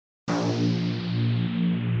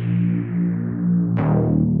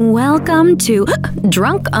Welcome to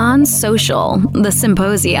Drunk on Social, the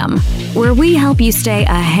symposium, where we help you stay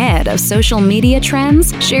ahead of social media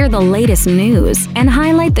trends, share the latest news, and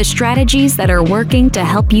highlight the strategies that are working to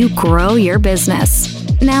help you grow your business.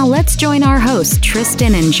 Now let's join our hosts,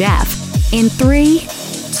 Tristan and Jeff, in 3, 2,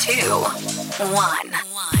 1.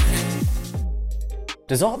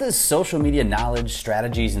 Does all this social media knowledge,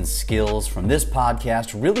 strategies, and skills from this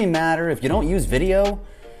podcast really matter if you don't use video?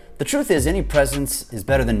 The truth is, any presence is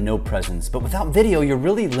better than no presence, but without video, you're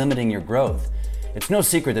really limiting your growth. It's no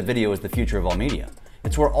secret that video is the future of all media.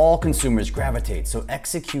 It's where all consumers gravitate, so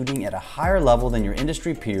executing at a higher level than your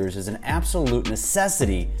industry peers is an absolute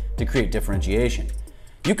necessity to create differentiation.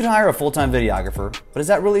 You can hire a full-time videographer, but is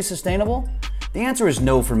that really sustainable? The answer is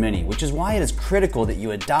no for many, which is why it is critical that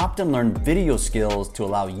you adopt and learn video skills to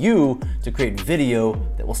allow you to create video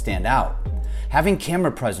that will stand out. Having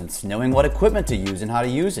camera presence, knowing what equipment to use and how to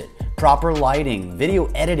use it, proper lighting, video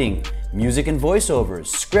editing, music and voiceovers,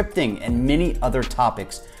 scripting, and many other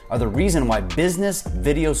topics are the reason why Business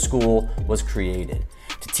Video School was created.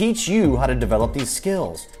 To teach you how to develop these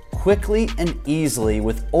skills quickly and easily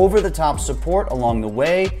with over-the-top support along the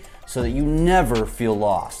way so that you never feel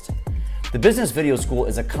lost. The Business Video School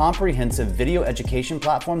is a comprehensive video education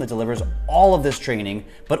platform that delivers all of this training,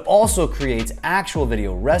 but also creates actual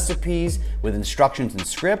video recipes with instructions and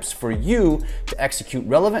scripts for you to execute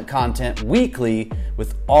relevant content weekly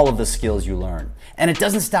with all of the skills you learn. And it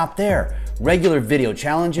doesn't stop there. Regular video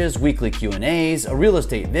challenges, weekly Q&As, a real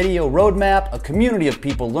estate video roadmap, a community of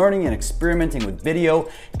people learning and experimenting with video,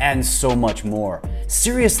 and so much more.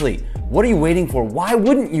 Seriously, what are you waiting for? Why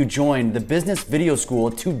wouldn't you join the Business Video School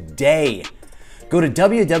today? Go to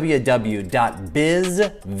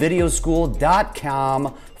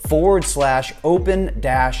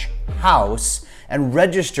www.bizvideoschool.com/open-house and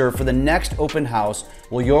register for the next open house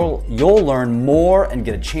where you'll learn more and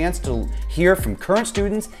get a chance to hear from current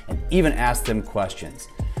students and even ask them questions.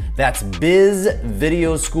 That's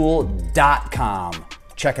bizvideoschool.com.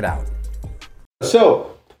 Check it out.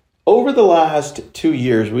 So, over the last 2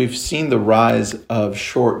 years, we've seen the rise of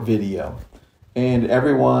short video, and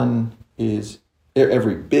every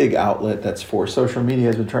big outlet that's for social media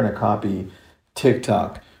has been trying to copy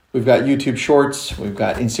TikTok. We've got YouTube Shorts, we've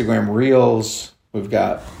got Instagram Reels, we've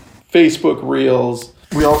got Facebook Reels.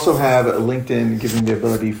 We also have LinkedIn giving the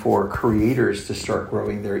ability for creators to start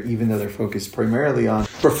growing there, even though they're focused primarily on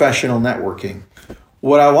professional networking.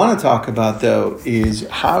 What I want to talk about, though, is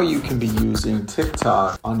how you can be using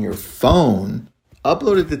TikTok on your phone,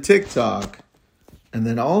 upload it to TikTok, and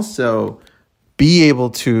then also be able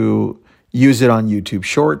to use it on YouTube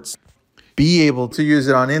Shorts, be able to use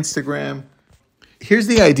it on Instagram. Here's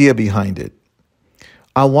the idea behind it.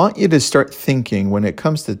 I want you to start thinking when it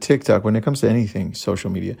comes to TikTok, when it comes to anything social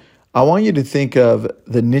media, I want you to think of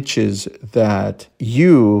the niches that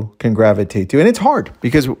you can gravitate to. And it's hard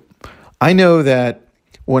because I know that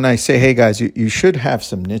when I say, hey guys, you should have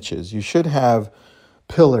some niches. You should have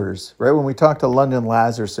pillars, right? When we talk to London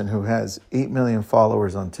Lazarson, who has 8 million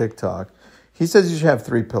followers on TikTok, he says you should have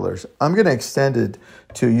 3 pillars. I'm going to extend it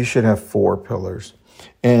to you should have 4 pillars.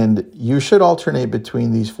 And you should alternate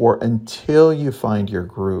between these 4 until you find your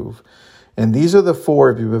groove. And these are the 4,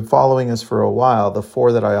 if you've been following us for a while, the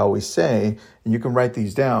 4 that I always say, and you can write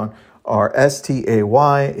these down, are STAY.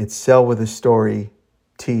 It's sell with a story,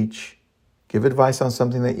 teach, give advice on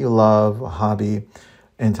something that you love, a hobby,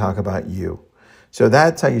 and talk about you. So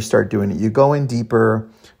that's how you start doing it. You go in deeper,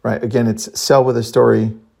 right? Again, it's sell with a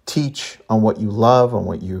story, teach on what you love, on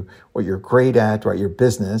what you're great at, right? Your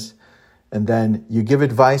business. And then you give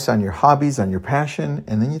advice on your hobbies, on your passion,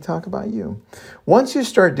 and then you talk about you. Once you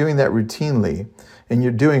start doing that routinely, and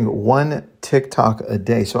you're doing 1 TikTok a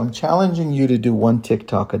day, so I'm challenging you to do 1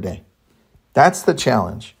 TikTok a day. That's the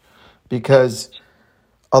challenge, because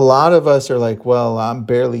a lot of us are like, well, I'm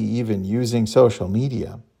barely even using social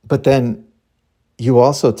media. But then you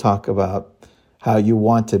also talk about how you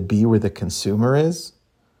want to be where the consumer is.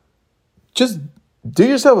 Just do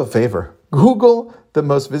yourself a favor. Google the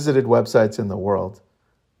most visited websites in the world.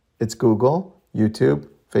 It's Google, YouTube,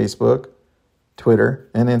 Facebook, Twitter,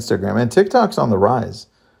 and Instagram. And TikTok's on the rise.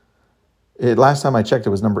 Last time I checked,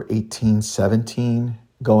 it was number 18, 17,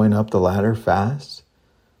 going up the ladder fast.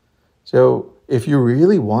 So if you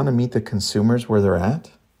really want to meet the consumers where they're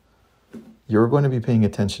at, you're going to be paying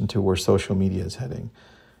attention to where social media is heading.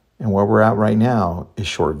 And where we're at right now is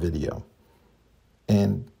short video.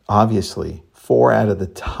 And obviously, 4 out of the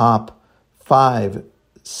top 5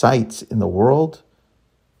 sites in the world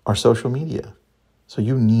are social media. So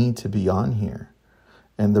you need to be on here.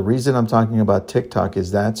 And the reason I'm talking about TikTok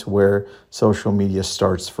is that's where social media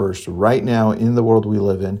starts first right now in the world we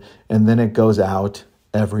live in, and then it goes out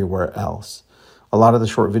everywhere else. A lot of the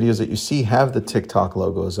short videos that you see have the TikTok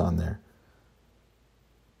logos on there.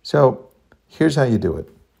 So here's how you do it.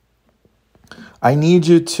 I need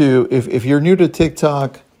you to, if you're new to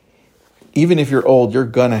TikTok, even if you're old, you're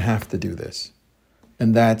going to have to do this.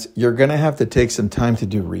 And that's, you're going to have to take some time to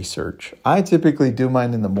do research. I typically do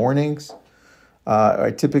mine in the mornings.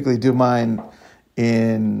 I typically do mine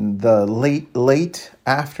in the late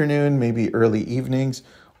afternoon, maybe early evenings,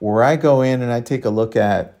 where I go in and I take a look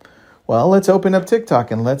at, well, let's open up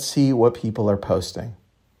TikTok and let's see what people are posting.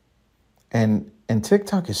 And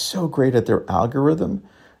TikTok is so great at their algorithm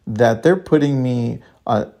that they're putting me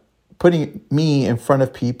in front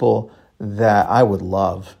of people that I would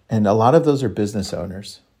love. And a lot of those are business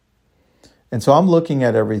owners. And so I'm looking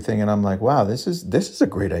at everything and I'm like, wow, this is a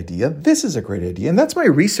great idea. This is a great idea. And that's my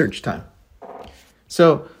research time.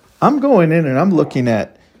 So I'm going in and I'm looking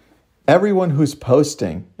at everyone who's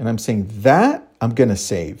posting and I'm saying that I'm going to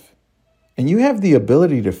save. And you have the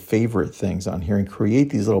ability to favorite things on here and create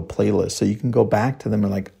these little playlists so you can go back to them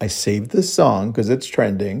and like, I saved this song because it's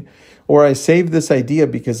trending, or I saved this idea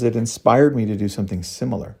because it inspired me to do something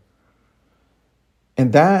similar.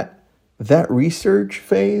 And that research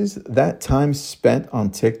phase, that time spent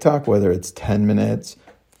on TikTok, whether it's 10 minutes,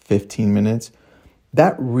 15 minutes,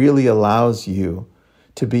 that really allows you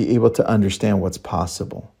to be able to understand what's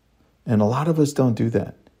possible. And a lot of us don't do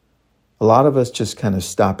that. A lot of us just kind of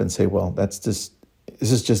stop and say, well, this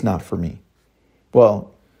is just not for me.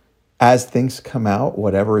 Well, as things come out,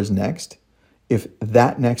 whatever is next, if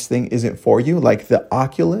that next thing isn't for you, like the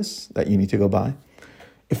Oculus that you need to go buy,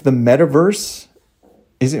 if the metaverse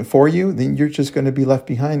isn't for you, then you're just going to be left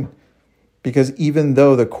behind. Because even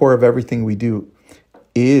though the core of everything we do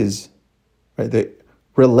is, right, the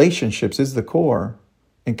relationships is the core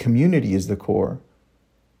and community is the core,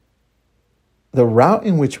 the route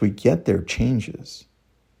in which we get there changes.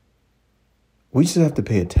 We just have to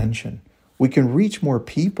pay attention. We can reach more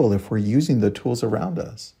people if we're using the tools around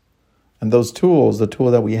us. And those tools, the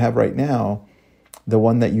tool that we have right now, the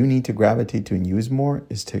one that you need to gravitate to and use more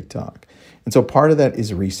is TikTok. And so part of that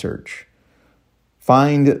is research.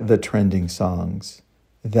 Find the trending songs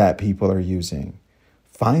that people are using.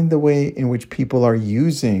 Find the way in which people are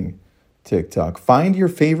using TikTok. Find your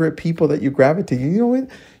favorite people that you gravitate. You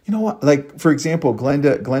know what? Like, for example,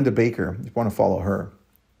 Glenda Baker, if you want to follow her.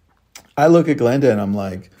 I look at Glenda and I'm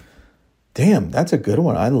like, damn, that's a good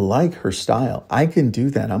one. I like her style. I can do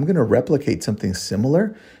that. I'm going to replicate something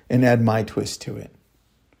similar and add my twist to it.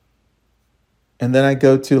 And then I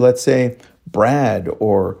go to, let's say, Brad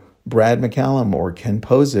McCallum or Ken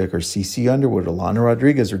Posick or CC Underwood or Lana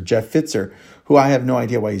Rodriguez or Jeff Fitzer, who I have no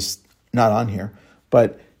idea why he's not on here,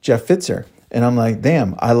 but Jeff Fitzer. And I'm like,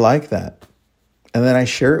 damn, I like that. And then I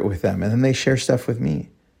share it with them and then they share stuff with me.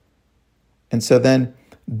 And so then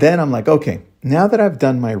I'm like, okay, now that I've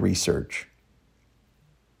done my research,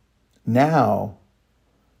 now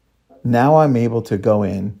I'm able to go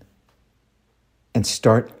in and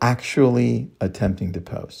start actually attempting to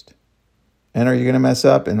post. And are you going to mess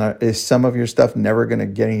up? And is some of your stuff never going to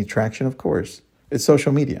get any traction? Of course. It's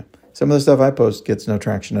social media. Some of the stuff I post gets no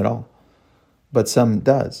traction at all, but some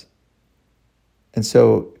does. And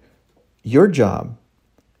so your job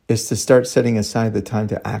is to start setting aside the time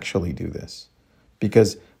to actually do this.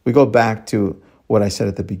 Because we go back to what I said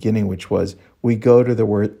at the beginning, which was we go to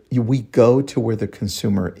where the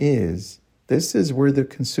consumer is. This is where the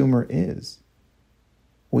consumer is.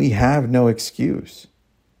 We have no excuse.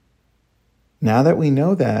 Now that we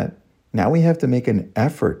know that, now we have to make an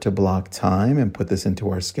effort to block time and put this into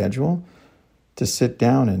our schedule to sit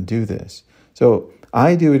down and do this. So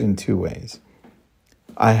I do it in two ways.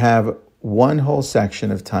 I have one whole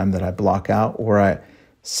section of time that I block out where I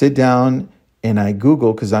sit down and I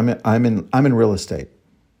Google, because I'm in real estate.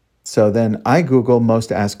 So then I Google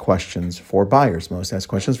most asked questions for buyers, most asked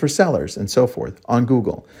questions for sellers, and so forth on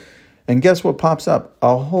Google. And guess what pops up?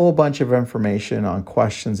 A whole bunch of information on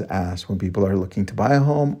questions asked when people are looking to buy a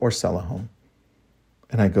home or sell a home.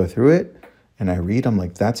 And I go through it and I read. I'm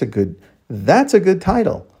like, that's a good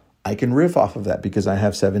title. I can riff off of that because I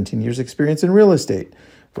have 17 years experience in real estate,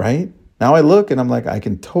 right? Now I look and I'm like, I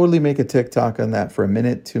can totally make a TikTok on that for 1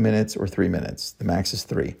 minute, 2 minutes, or 3 minutes. The max is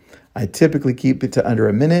 3. I typically keep it to under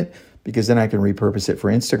 1 minute because then I can repurpose it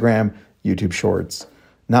for Instagram, YouTube Shorts,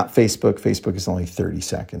 not Facebook. Facebook is only 30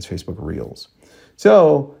 seconds, Facebook Reels.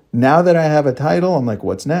 So now that I have a title, I'm like,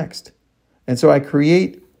 what's next? And so I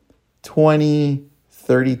create 20,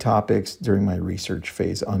 30 topics during my research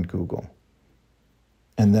phase on Google.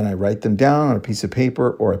 And then I write them down on a piece of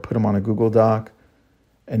paper or I put them on a Google Doc.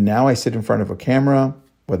 And now I sit in front of a camera,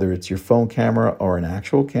 whether it's your phone camera or an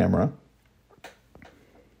actual camera,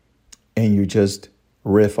 and you just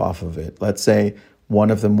riff off of it. Let's say one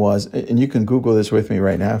of them was, and you can Google this with me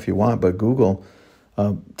right now if you want, but Google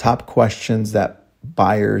top questions that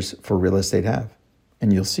buyers for real estate have,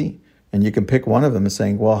 and you'll see. And you can pick one of them and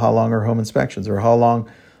saying, well, how long are home inspections, or how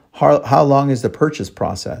long is the purchase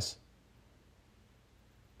process?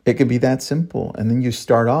 It could be that simple. And then you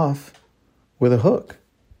start off with a hook.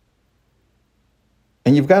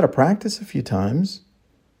 And you've got to practice a few times.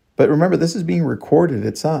 But remember, this is being recorded.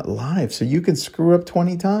 It's not live. So you can screw up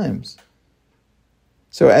 20 times.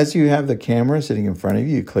 So as you have the camera sitting in front of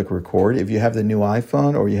you, you click record. If you have the new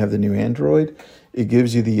iPhone or you have the new Android, it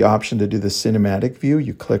gives you the option to do the cinematic view.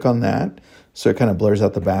 You click on that. So it kind of blurs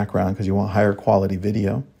out the background because you want higher quality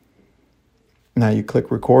video. Now you click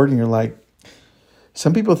record and you're like,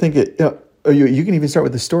 some people think you can even start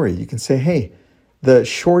with the story. You can say, hey, the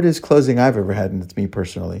shortest closing I've ever had, and it's me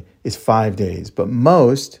personally, is 5 days. But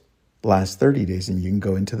most last 30 days, and you can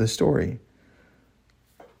go into the story.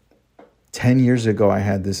 10 years ago, I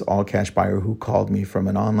had this all-cash buyer who called me from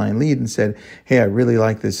an online lead and said, hey, I really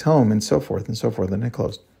like this home, and so forth, and I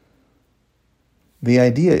closed. The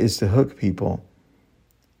idea is to hook people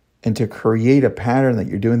and to create a pattern that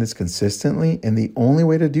you're doing this consistently. And the only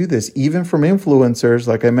way to do this, even from influencers,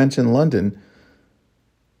 like I mentioned, London,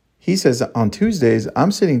 he says on Tuesdays,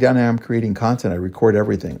 I'm sitting down and I'm creating content. I record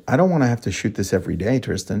everything. I don't want to have to shoot this every day,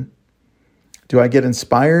 Tristan. Do I get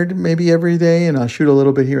inspired maybe every day and I'll shoot a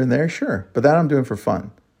little bit here and there? Sure. But that I'm doing for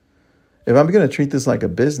fun. If I'm going to treat this like a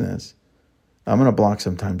business, I'm going to block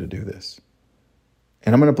some time to do this.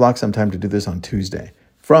 And I'm going to block some time to do this on Tuesday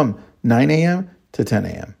from 9 a.m. to 10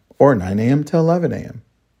 a.m. or 9 a.m. to 11 a.m.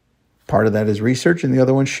 Part of that is research and the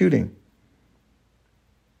other one's shooting.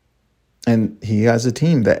 And he has a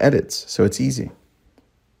team that edits, so it's easy.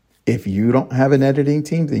 If you don't have an editing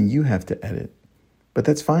team, then you have to edit. But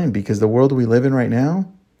that's fine because the world we live in right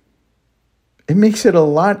now, it makes it a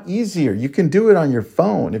lot easier. You can do it on your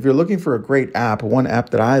phone. If you're looking for a great app, one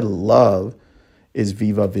app that I love is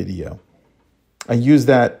Viva Video. I use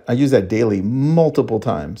that daily multiple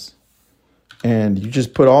times. And you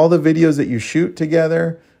just put all the videos that you shoot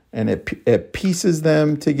together and it pieces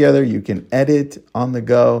them together. You can edit on the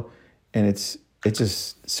go and it's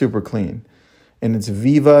just super clean. And it's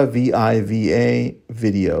Viva, V-I-V-A,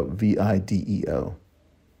 Video, V-I-D-E-O.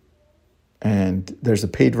 And there's a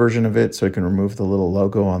paid version of it, so it can remove the little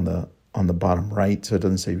logo on the bottom right, so it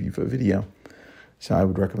doesn't say Viva Video. So I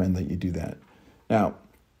would recommend that you do that. Now,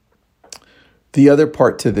 the other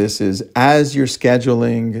part to this is as you're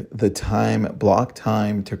scheduling the time, block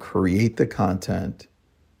time to create the content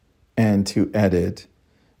and to edit,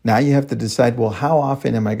 now you have to decide, well, how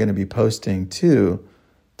often am I going to be posting to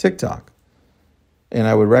TikTok? And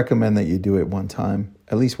I would recommend that you do it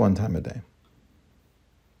at least one time a day.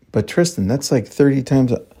 But Tristan, that's like 30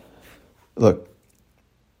 times. Look,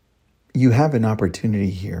 you have an opportunity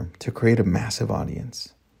here to create a massive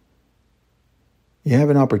audience. You have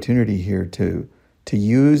an opportunity here to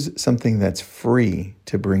use something that's free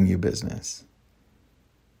to bring you business.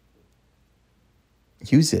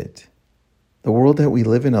 Use it. The world that we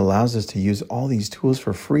live in allows us to use all these tools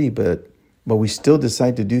for free, but we still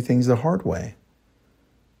decide to do things the hard way.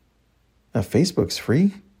 Now, Facebook's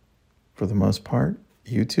free for the most part.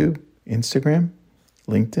 YouTube, Instagram,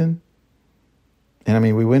 LinkedIn. And I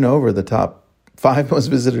mean, we went over the top 5 most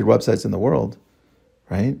visited websites in the world,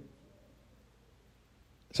 right?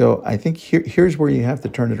 So I think here's where you have to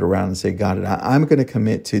turn it around and say, got it. I'm going to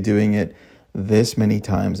commit to doing it this many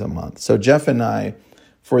times a month. So Jeff and I,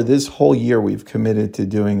 for this whole year, we've committed to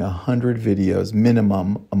doing 100 videos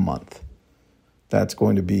minimum a month. That's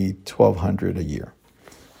going to be 1,200 a year.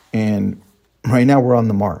 And right now we're on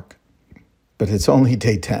the mark, but it's only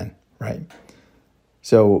day 10, right?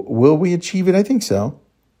 So will we achieve it? I think so,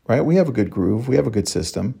 right? We have a good groove. We have a good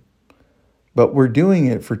system, but we're doing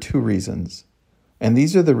it for 2 reasons. And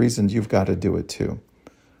these are the reasons you've got to do it too.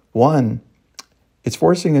 One, it's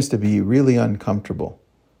forcing us to be really uncomfortable,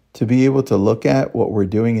 to be able to look at what we're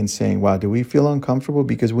doing and saying, wow, do we feel uncomfortable?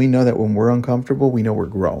 Because we know that when we're uncomfortable, we know we're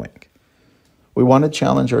growing. We want to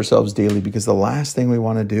challenge ourselves daily because the last thing we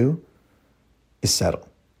want to do is settle.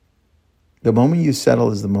 The moment you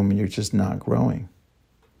settle is the moment you're just not growing.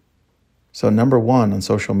 So number 1, on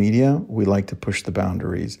social media, we like to push the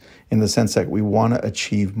boundaries in the sense that we want to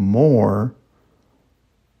achieve more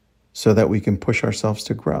so that we can push ourselves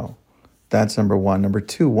to grow. That's number 1. Number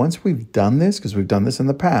 2, once we've done this, because we've done this in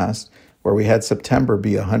the past, where we had September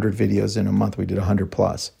be 100 videos in a month, we did 100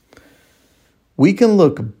 plus. we can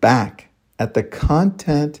look back at the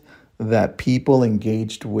content that people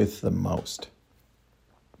engaged with the most.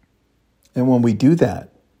 And when we do that,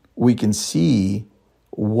 we can see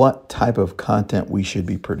what type of content we should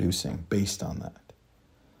be producing based on that.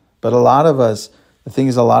 But a lot of us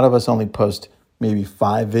only post maybe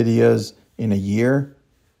 5 videos in a year,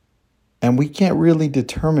 and we can't really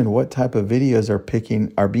determine what type of videos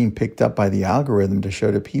are being picked up by the algorithm to show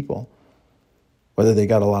to people. Whether they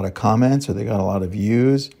got a lot of comments or they got a lot of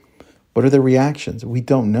views. What are the reactions? We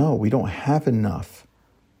don't know. We don't have enough.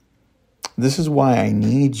 This is why I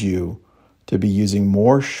need you to be using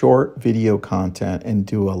more short video content and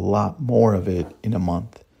do a lot more of it in a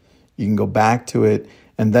month. You can go back to it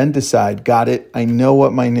and then decide, got it, I know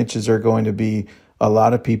what my niches are going to be. A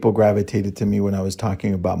lot of people gravitated to me when I was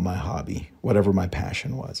talking about my hobby, whatever my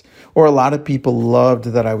passion was. Or a lot of people loved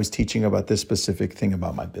that I was teaching about this specific thing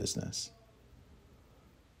about my business.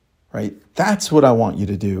 Right? That's what I want you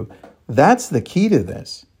to do. That's the key to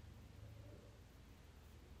this.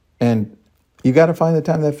 And you got to find the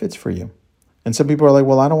time that fits for you. And some people are like,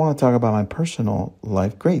 well, I don't want to talk about my personal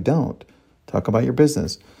life. Great, don't. Talk about your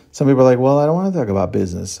business. Some people are like, well, I don't want to talk about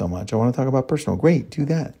business so much. I want to talk about personal. Great, do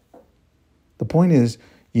that. The point is,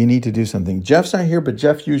 you need to do something. Jeff's not here, but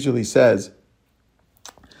Jeff typically says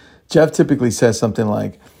something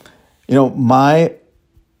like,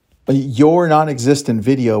 your non-existent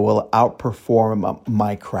video will outperform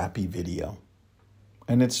my crappy video.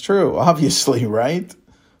 And it's true, obviously, right?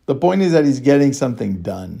 The point is that he's getting something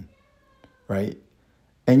done, right?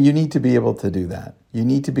 And you need to be able to do that. You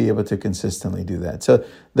need to be able to consistently do that. So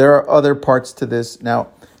there are other parts to this. Now,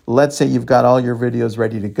 let's say you've got all your videos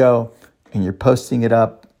ready to go and you're posting it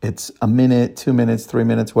up. It's a minute, 2 minutes, 3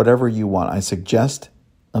 minutes, whatever you want. I suggest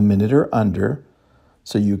a minute or under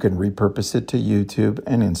so you can repurpose it to YouTube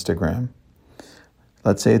and Instagram.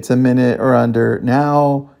 Let's say it's a minute or under.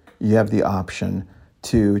 Now you have the option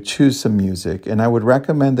to choose some music. And I would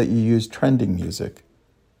recommend that you use trending music.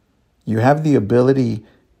 You have the ability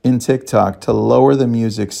in TikTok to lower the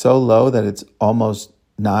music so low that it's almost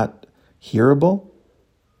not hearable.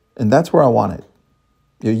 And that's where I want it.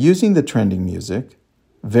 You're using the trending music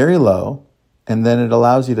very low, and then it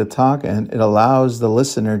allows you to talk and it allows the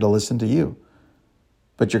listener to listen to you.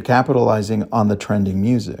 But you're capitalizing on the trending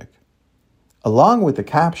music. Along with the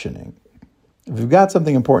captioning, if you've got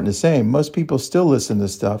something important to say, most people still listen to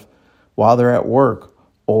stuff while they're at work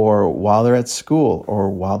or while they're at school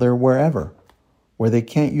or while they're wherever, where they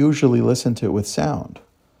can't usually listen to it with sound.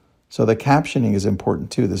 So the captioning is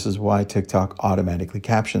important too. This is why TikTok automatically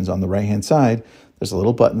captions. On the right-hand side, there's a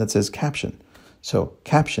little button that says caption. So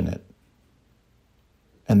caption it.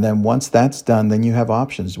 And then once that's done, then you have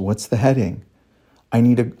options. What's the heading? I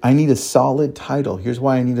need a solid title. Here's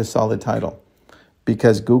why I need a solid title.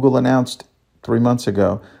 Because Google announced 3 months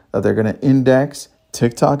ago that they're going to index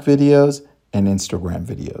TikTok videos and Instagram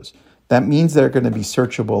videos. That means they're going to be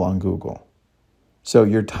searchable on Google. So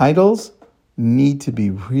your titles need to be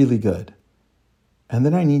really good. And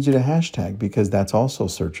then I need you to hashtag because that's also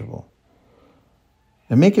searchable.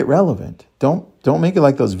 And make it relevant. Don't make it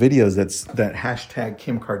like those videos that hashtag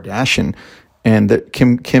Kim Kardashian and that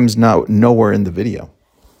Kim's nowhere in the video,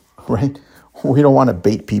 right? We don't want to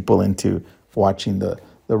bait people into watching the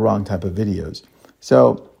wrong type of videos.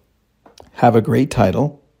 So have a great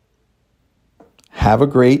title, have a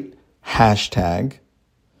great hashtag,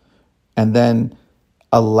 and then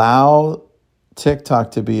allow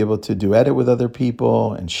TikTok to be able to do edit with other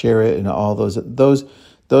people and share it and all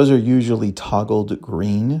those are usually toggled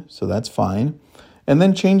green, so that's fine. And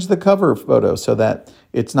then change the cover photo so that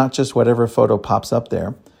it's not just whatever photo pops up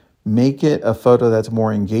there. Make it a photo that's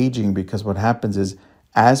more engaging, because what happens is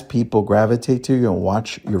as people gravitate to you and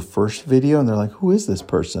watch your first video and they're like, who is this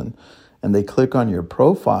person? And they click on your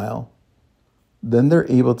profile, then they're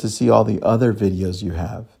able to see all the other videos you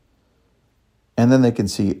have. And then they can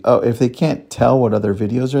see, if they can't tell what other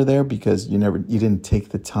videos are there because you didn't take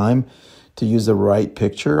the time to use the right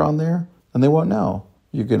picture on there, and they won't know.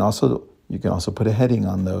 You can also put a heading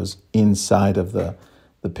on those inside of the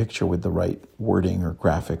picture with the right wording or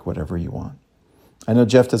graphic, whatever you want. I know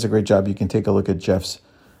Jeff does a great job. You can take a look at Jeff's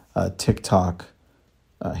TikTok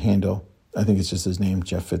handle. I think it's just his name,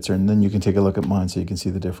 Jeff Fitzer, and then you can take a look at mine so you can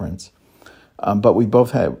see the difference. But we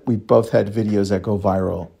both had videos that go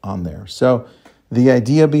viral on there. So the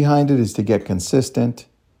idea behind it is to get consistent,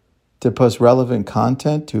 to post relevant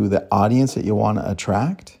content to the audience that you want to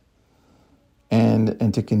attract,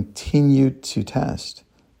 and to continue to test.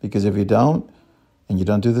 Because if you don't, and you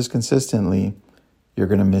don't do this consistently, you're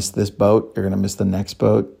going to miss this boat, you're going to miss the next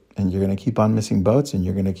boat, and you're going to keep on missing boats, and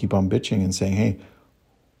you're going to keep on bitching and saying, hey,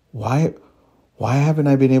 why Why haven't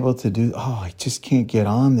I been able to do, I just can't get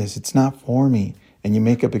on this. It's not for me. And you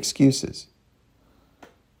make up excuses.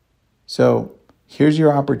 So here's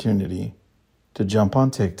your opportunity to jump on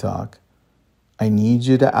TikTok. I need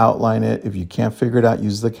you to outline it. If you can't figure it out,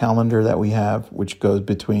 use the calendar that we have, which goes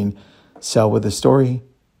between sell with a story,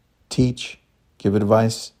 teach, give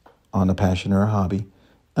advice on a passion or a hobby,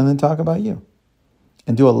 and then talk about you.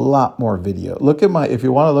 And do a lot more video. If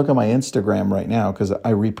you want to look at my Instagram right now, because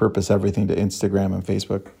I repurpose everything to Instagram and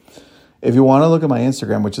Facebook. If you want to look at my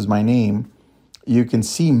Instagram, which is my name, you can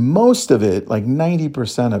see most of it, like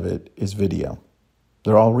 90% of it is video.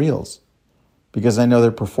 They're all reels because I know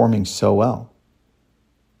they're performing so well.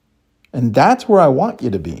 And that's where I want you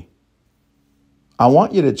to be. I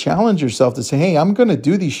want you to challenge yourself to say, hey, I'm going to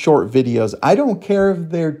do these short videos. I don't care if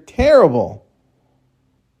they're terrible.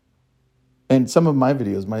 And some of my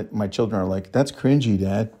videos, my children are like, that's cringy,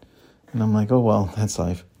 Dad. And I'm like, oh, well, that's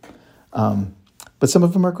life. But some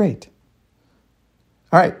of them are great.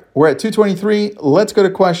 All right, we're at 2:23. Let's go to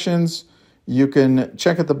questions. You can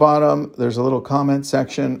check at the bottom. There's a little comment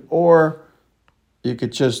section, or you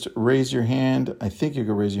could just raise your hand. I think you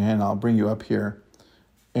could raise your hand. I'll bring you up here.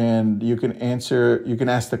 And you can ask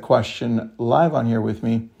the question live on here with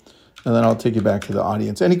me, and then I'll take you back to the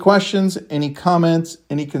audience. Any questions, any comments,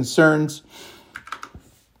 any concerns?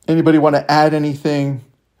 Anybody want to add anything?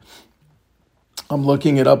 I'm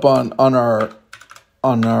looking it up on our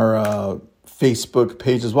Facebook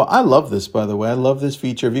page as well. I love this, by the way. I love this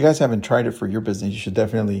feature. If you guys haven't tried it for your business, you should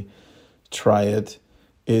definitely try it.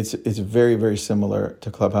 It's very, very similar to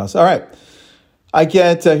Clubhouse. All right. I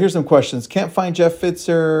get, here's some questions. Can't find Jeff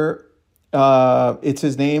Fitzer. It's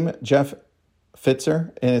his name, Jeff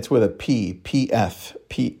Fitzer, and it's with a P, P-F-I.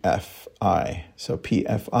 So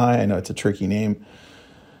P-F-I, I know it's a tricky name.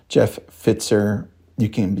 Jeff Fitzer. You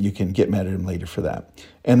can get mad at him later for that.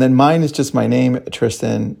 And then mine is just my name,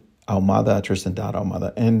 Tristan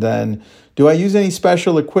Tristan.Almada. And then, do I use any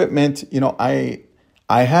special equipment? I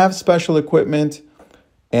have special equipment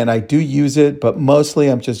and I do use it, but mostly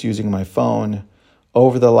I'm just using my phone.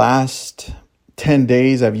 Over the last 10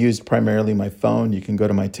 days, I've used primarily my phone. You can go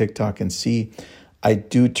to my TikTok and see I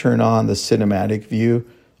do turn on the cinematic view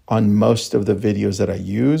on most of the videos that I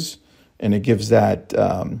use. And it gives that,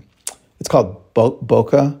 it's called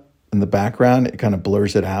bokeh in the background. It kind of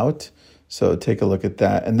blurs it out. So take a look at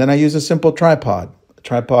that. And then I use a simple tripod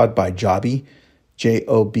by Joby,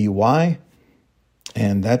 Joby.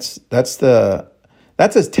 And that's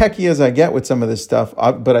as techie as I get with some of this stuff.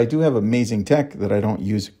 But I do have amazing tech that I don't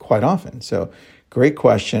use quite often. So great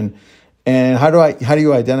question. And how do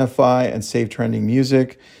you identify and save trending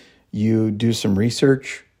music? You do some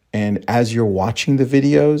research, and as you're watching the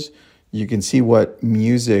videos, you can see what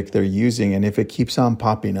music they're using. And if it keeps on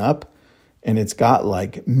popping up and it's got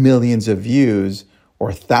like millions of views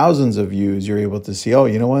or thousands of views, you're able to see, oh,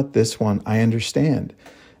 you know what? This one, I understand.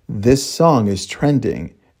 This song is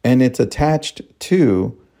trending and it's attached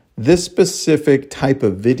to this specific type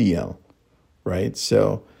of video, right?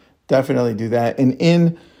 So definitely do that.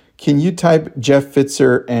 And can you type Jeff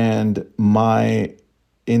Fitzer and my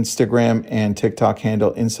Instagram and TikTok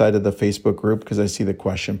handle inside of the Facebook group? Because I see the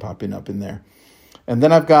question popping up in there. And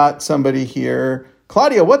then I've got somebody here.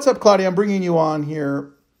 Claudia, what's up, Claudia? I'm bringing you on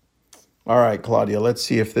here. All right, Claudia, let's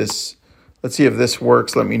see if this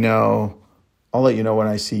works. Let me know. I'll let you know when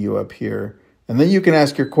I see you up here. And then you can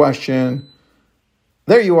ask your question.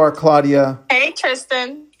 There you are, Claudia. Hey,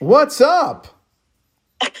 Tristan. What's up?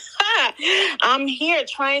 I'm here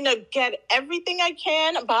trying to get everything I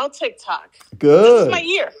can about TikTok. Good. This is my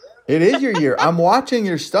year. It is your year. I'm watching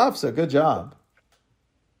your stuff, so good job.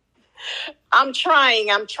 I'm trying.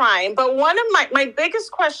 But one of my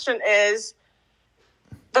biggest question is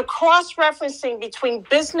the cross-referencing between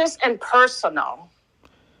business and personal.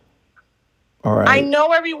 All right. I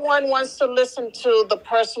know everyone wants to listen to the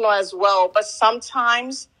personal as well, but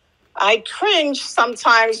sometimes I cringe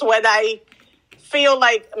sometimes when I feel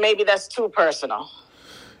like maybe that's too personal.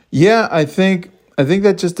 Yeah, I think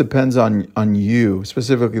that just depends on you,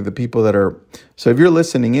 specifically the people that are. So if you're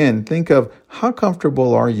listening in, think of how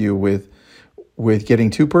comfortable are you with getting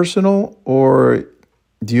too personal, or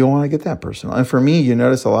do you want to get that personal? And for me, you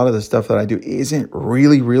notice a lot of the stuff that I do isn't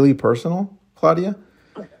really, really personal, Claudia.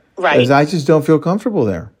 Right. Because I just don't feel comfortable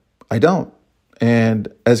there. I don't. And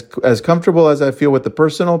as comfortable as I feel with the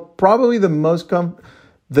personal, probably the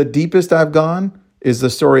deepest I've gone is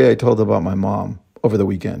the story I told about my mom over the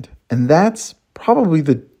weekend. And that's probably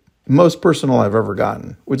the most personal I've ever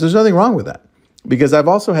gotten, which there's nothing wrong with that, because I've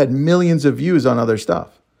also had millions of views on other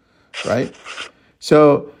stuff, right?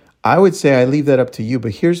 So I would say I leave that up to you,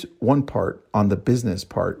 but here's one part on the business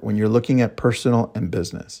part when you're looking at personal and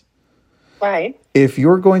business. Right. If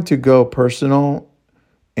you're going to go personal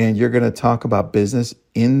and you're going to talk about business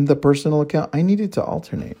in the personal account, I need it to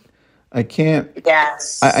alternate. I can't.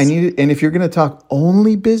 Yes. I need it. And if you're going to talk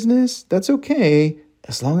only business, that's okay,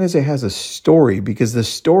 as long as it has a story, because the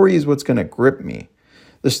story is what's going to grip me.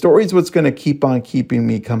 The story is what's going to keep on keeping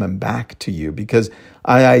me coming back to you, because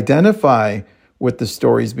I identify with the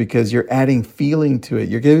stories because you're adding feeling to it.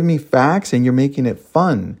 You're giving me facts and you're making it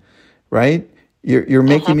fun, right? You're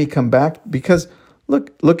making me come back because look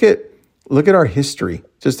at our history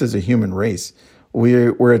just as a human race.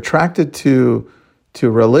 We're attracted to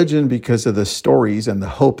religion because of the stories and the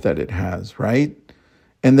hope that it has, right?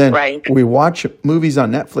 And then we watch movies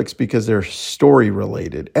on Netflix because they're story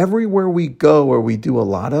related. Everywhere we go or we do a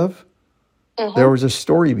lot of, there was a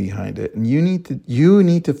story behind it, and you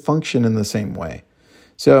need to function in the same way.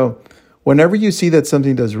 So whenever you see that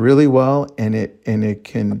something does really well and it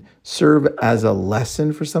can serve as a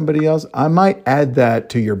lesson for somebody else, I might add that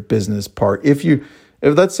to your business part. If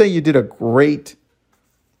let's say you did a great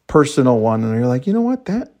personal one and you're like, you know what,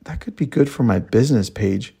 that could be good for my business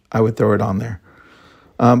page, I would throw it on there.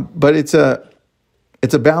 But it's a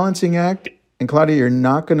balancing act, and Claudia, you're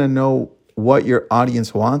not going to know what your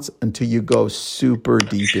audience wants until you go super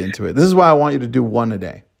deep into it. This is why I want you to do one a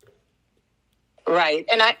day. Right.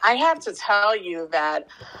 And I have to tell you that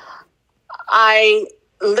I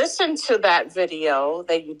listened to that video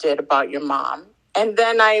that you did about your mom. And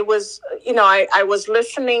then I was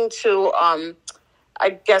listening to, I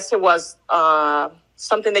guess it was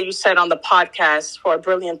something that you said on the podcast for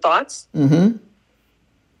Brilliant Thoughts. Mm-hmm.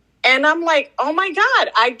 And I'm like, oh my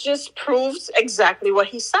God, I just proved exactly what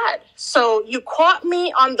he said. So you caught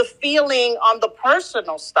me on the feeling, on the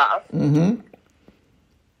personal stuff. Mm-hmm.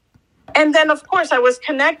 And then, of course, I was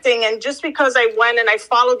connecting. And just because I went and I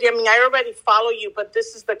followed you, I mean, I already follow you, but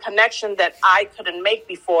this is the connection that I couldn't make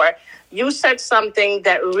before. You said something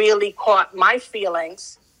that really caught my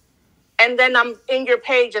feelings. And then I'm in your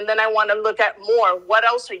page, and then I want to look at more. What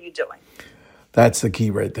else are you doing? That's the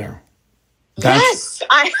key right there. Yes.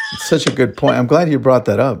 Such a good point. I'm glad you brought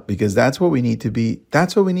that up, because that's what we need to be.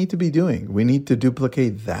 That's what we need to be doing. We need to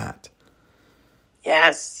duplicate that.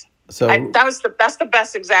 Yes. So that's the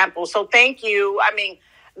best example. So thank you. I mean,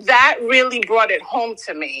 that really brought it home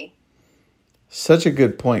to me. Such a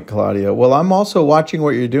good point, Claudia. Well, I'm also watching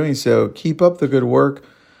what you're doing, so keep up the good work.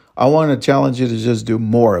 I want to challenge you to just do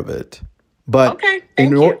more of it. But okay,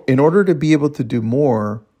 in order to be able to do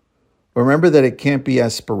more, remember that it can't be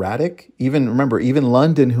as sporadic. Even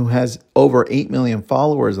London, who has over 8 million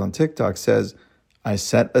followers on TikTok, says, I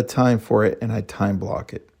set a time for it and I time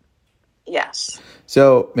block it. Yes.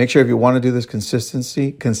 So make sure if you want to do this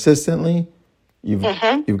consistently, you've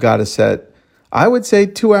got to set, I would say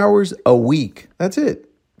 2 hours a week. That's it,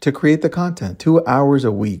 to create the content. 2 hours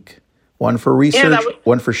a week. One for research,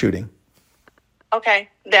 one for shooting. Okay,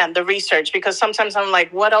 then the research, because sometimes I'm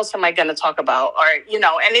like, what else am I going to talk about? Or,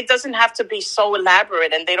 and it doesn't have to be so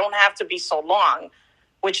elaborate, and they don't have to be so long,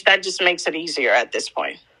 which that just makes it easier at this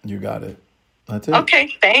point. You got it. That's it.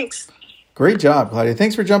 Okay, thanks. Great job, Claudia.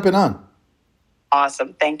 Thanks for jumping on.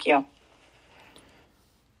 Awesome. Thank you.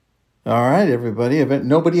 All right, everybody. If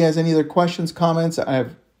nobody has any other questions, comments,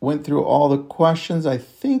 I've went through all the questions. I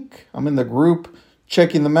think I'm in the group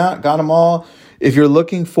checking them out. Got them all. If you're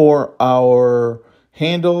looking for our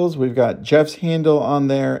handles, we've got Jeff's handle on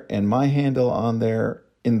there and my handle on there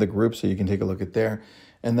in the group, so you can take a look at there.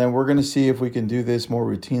 And then we're going to see if we can do this more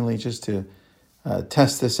routinely just to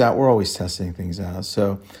test this out. We're always testing things out.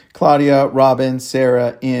 So Claudia, Robin,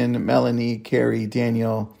 Sarah, Melanie, Carrie,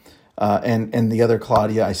 Daniel, and the other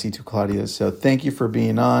Claudia. I see 2 Claudias. So thank you for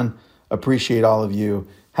being on. Appreciate all of you.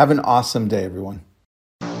 Have an awesome day, everyone.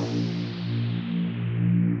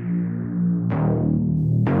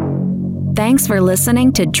 Thanks for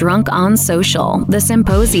listening to Drunk on Social, the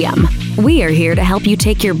symposium. We are here to help you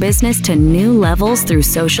take your business to new levels through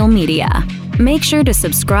social media. Make sure to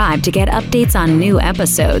subscribe to get updates on new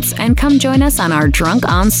episodes and come join us on our Drunk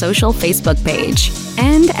on Social Facebook page.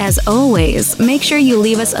 And as always, make sure you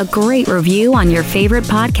leave us a great review on your favorite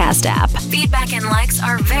podcast app. Feedback and likes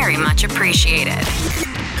are very much appreciated.